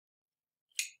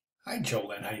Hi,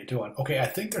 Jolyn. How you doing? Okay, I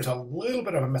think there's a little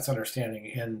bit of a misunderstanding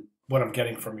in what I'm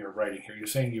getting from your writing here. You're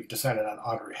saying you've decided on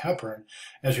Audrey Hepburn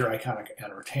as your iconic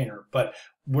entertainer, but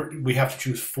we have to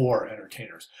choose four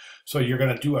entertainers. So you're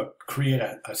going to create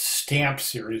a stamp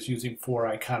series using four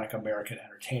iconic American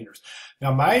entertainers.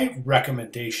 Now, my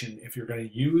recommendation, if you're going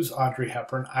to use Audrey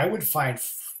Hepburn, I would find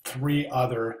three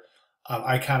other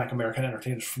iconic American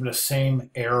entertainers from the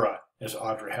same era as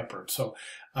Audrey Hepburn. So.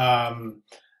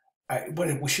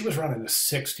 She was around in the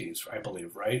 60s, I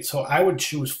believe, right? So I would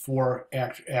choose four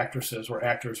actresses or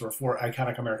actors or four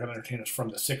iconic American entertainers from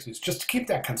the 60s just to keep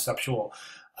that conceptual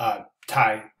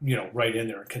tie, right in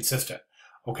there and consistent.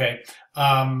 Okay.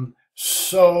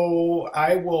 So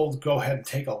I will go ahead and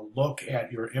take a look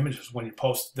at your images when you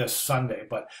post this Sunday,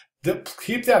 but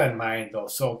keep that in mind though.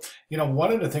 So,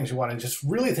 one of the things you want to just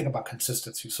really think about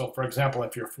consistency. So, for example,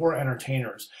 if you're four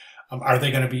entertainers, are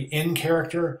they going to be in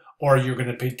character, or you're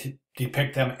going to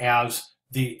depict them as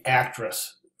the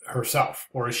actress herself,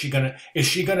 or is she going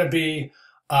to be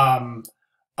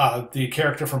the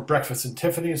character from Breakfast and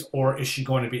Tiffany's, or is she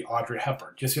going to be Audrey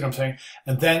Hepburn? Do you see what I'm saying?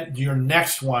 And then your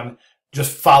next one,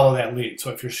 just follow that lead.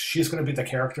 So if she's going to be the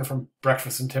character from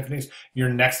Breakfast and Tiffany's, your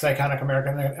next iconic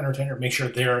American entertainer, make sure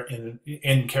they're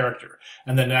in character,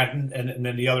 and then and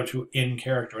then the other two in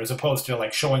character, as opposed to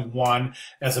like showing one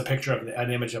as a picture of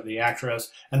an image of the actress,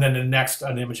 and then the next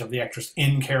an image of the actress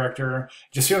in character.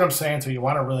 Do you see what I'm saying? So you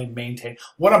want to really maintain.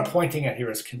 What I'm pointing at here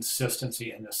is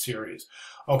consistency in the series.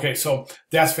 Okay, so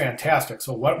that's fantastic.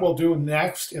 So what we'll do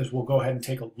next is we'll go ahead and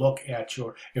take a look at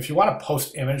if you want to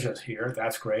post images here,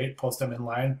 that's great. Post them in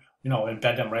line,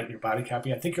 embed them right in your body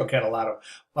copy. I think you'll get a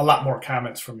lot more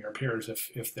comments from your peers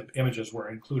if the images were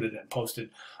included and posted,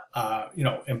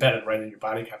 embedded right in your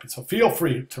body copy. So feel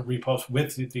free to repost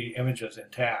with the images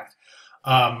intact.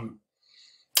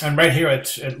 And right here,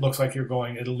 it looks like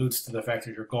it alludes to the fact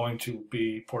that you're going to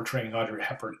be portraying Audrey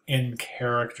Hepburn in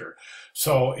character.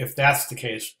 So if that's the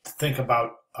case, think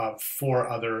about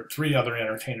three other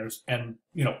entertainers and,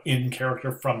 in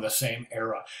character from the same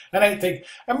era. And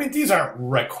these aren't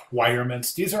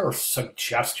requirements. These are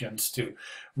suggestions to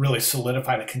really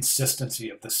solidify the consistency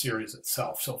of the series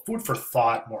itself. So food for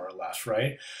thought, more or less,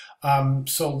 right?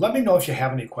 So let me know if you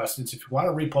have any questions. If you want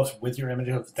to repost with your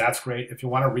images, that's great. If you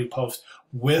want to repost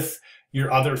with your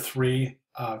other three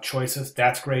choices,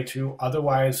 that's great too.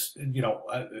 Otherwise,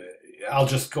 I'll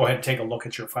just go ahead and take a look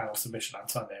at your final submission on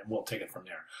Sunday, and we'll take it from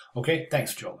there. Okay,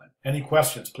 thanks, Jolyn. Any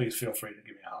questions, please feel free to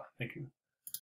give me a holler. Thank you.